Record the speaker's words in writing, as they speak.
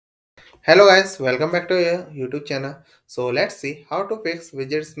Hello guys, welcome back to your YouTube channel. So let's see how to fix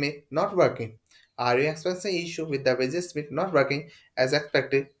Widgetsmith not working. Are you experiencing issue with the Widgetsmith not working as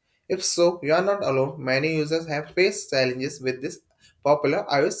expected? If so, you are not alone. Many users have faced challenges with this popular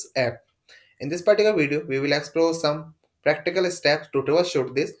iOS app. In this particular video, we will explore some practical steps to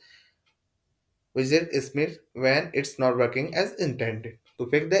troubleshoot this Widgetsmith when it's not working as intended. To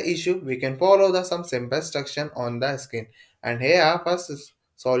fix the issue, we can follow some simple instruction on the screen. And here our first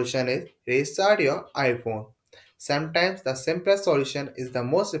solution is restart your iPhone. Sometimes the simplest solution is the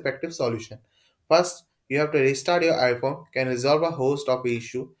most effective solution. First, you have to restart your iPhone can resolve a host of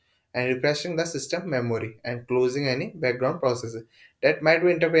issue and refreshing the system memory and closing any background processes that might be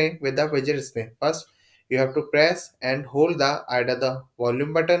interfering with the widget screen. First, you have to press and hold either the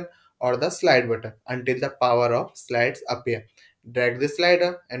volume button or the slide button until the power of slides appear. Drag the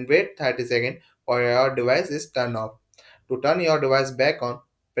slider and wait 30 seconds for your device is turned off. To turn your device back on,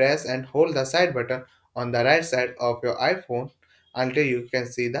 press and hold the side button on the right side of your iPhone until you can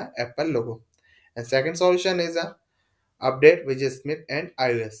see the Apple logo. And second solution is a update Widgetsmith and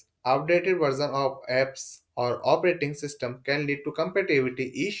iOS. Outdated version of apps or operating system can lead to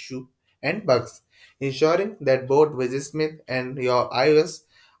compatibility issue and bugs. Ensuring that both Widgetsmith and your iOS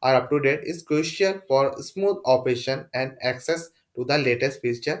are up to date is crucial for smooth operation and access to the latest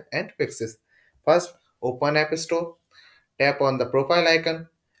feature and fixes. First, open App Store, tap on the profile icon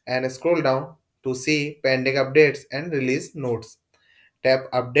and scroll down to see pending updates and release notes. Tap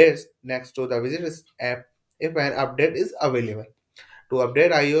Updates next to the Widgets app if an update is available. To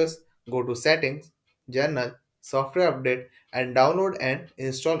update iOS, go to Settings, Journal, Software Update, and download and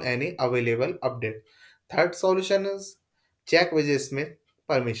install any available update. Third solution is check Widgetsmith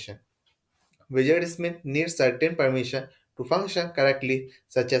permission. Widgetsmith needs certain permission to function correctly,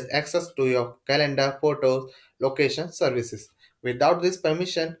 such as access to your calendar, photos, location, services. Without this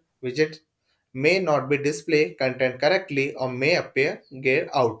permission, widget may not be display content correctly or may appear grayed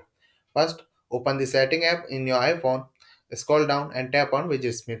out. First, open the setting app in your iPhone, scroll down and tap on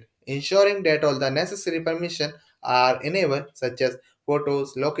Widgetsmith, ensuring that all the necessary permissions are enabled, such as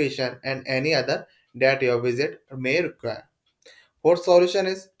photos, location, and any other that your widget may require. Fourth solution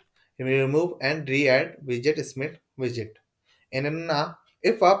is remove and re-add Widgetsmith widget.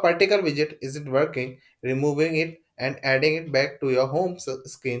 If a particular widget isn't working, removing it and adding it back to your home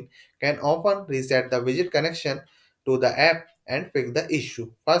screen can often reset the widget connection to the app and fix the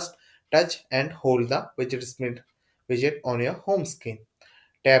issue. First, touch and hold the Widgetsmith widget on your home screen.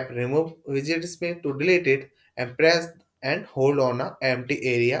 Tap Remove Widgetsmith to delete it and press and hold on an empty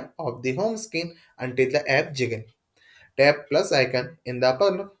area of the home screen until the app jiggles. Tap plus icon in the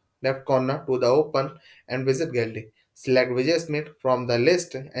upper left corner to the open and widget gallery. Select Widgetsmith from the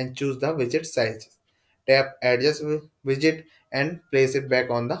list and choose the widget size. Tap adjust widget and place it back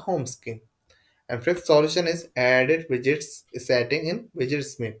on the home screen. And fifth solution is added widgets setting in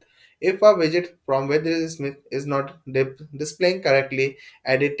Widgetsmith. If a widget from Widgetsmith is not displaying correctly,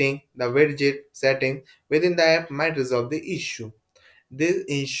 editing the widget setting within the app might resolve the issue. This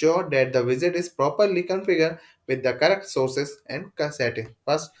ensures that the widget is properly configured with the correct sources and settings.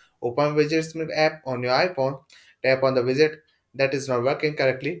 First, open Widgetsmith app on your iPhone. Tap on the widget that is not working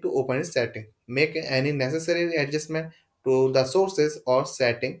correctly to open its setting. Make any necessary adjustment to the sources or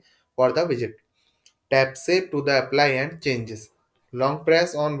setting for the widget. Tap Save to the apply and changes. Long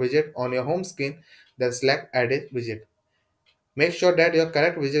press on widget on your home screen, then select Edit widget. Make sure that your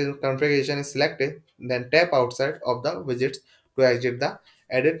correct widget configuration is selected, then tap outside of the widgets to exit the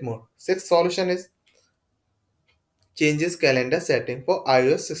edit mode. Sixth solution is changes calendar setting for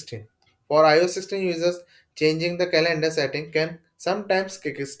iOS 16. For iOS 16 users, changing the calendar setting can sometimes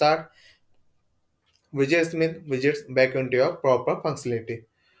kickstart Widgetsmith widgets back into your proper functionality.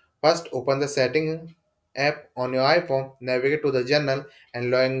 First, open the setting app on your iPhone, navigate to the journal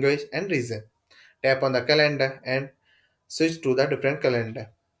and language and region. Tap on the calendar and switch to the different calendar.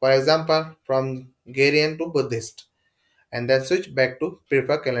 For example, from Gregorian to Buddhist, and then switch back to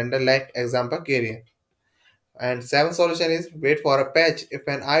prefer calendar like example Gregorian. And seventh solution is wait for a patch if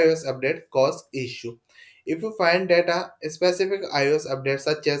an iOS update cause issue. If you find that a specific iOS update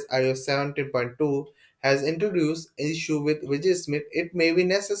such as iOS 17.2 has introduced issue with Widgetsmith, it may be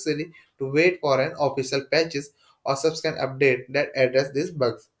necessary to wait for an official patches or subsequent update that address these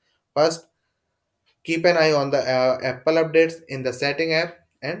bugs. First, keep an eye on the Apple updates in the setting app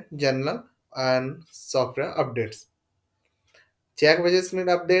and general and software updates. Check Widgetsmith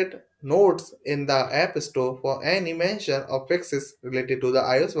update notes in the App Store for any mention of fixes related to the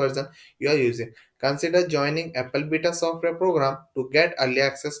iOS version you are using. Consider joining Apple Beta software program to get early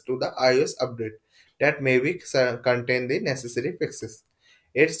access to the iOS update that may contain the necessary fixes.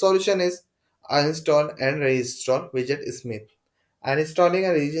 Its solution is uninstall and reinstall Widgetsmith. Uninstalling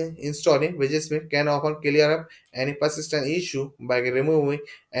and reinstalling Widgetsmith can often clear up any persistent issue by removing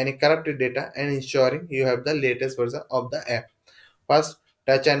any corrupted data and ensuring you have the latest version of the app. First,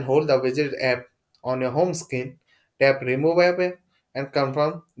 touch and hold the Widget app on your home screen. Tap Remove App and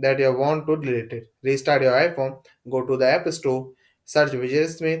confirm that you want to delete it. Restart your iPhone, go to the App Store, search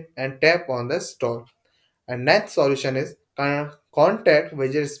Widgetsmith and tap on the store. And next solution is contact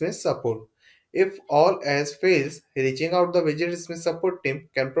Widgetsmith support. If all else fails, reaching out the Widgetsmith support team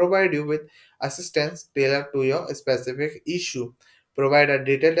can provide you with assistance tailored to your specific issue. Provide a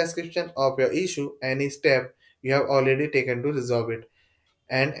detailed description of your issue, any step you have already taken to resolve it,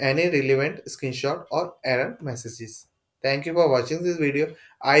 and any relevant screenshot or error messages. Thank you for watching this video.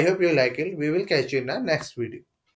 I hope you like it. We will catch you in the next video.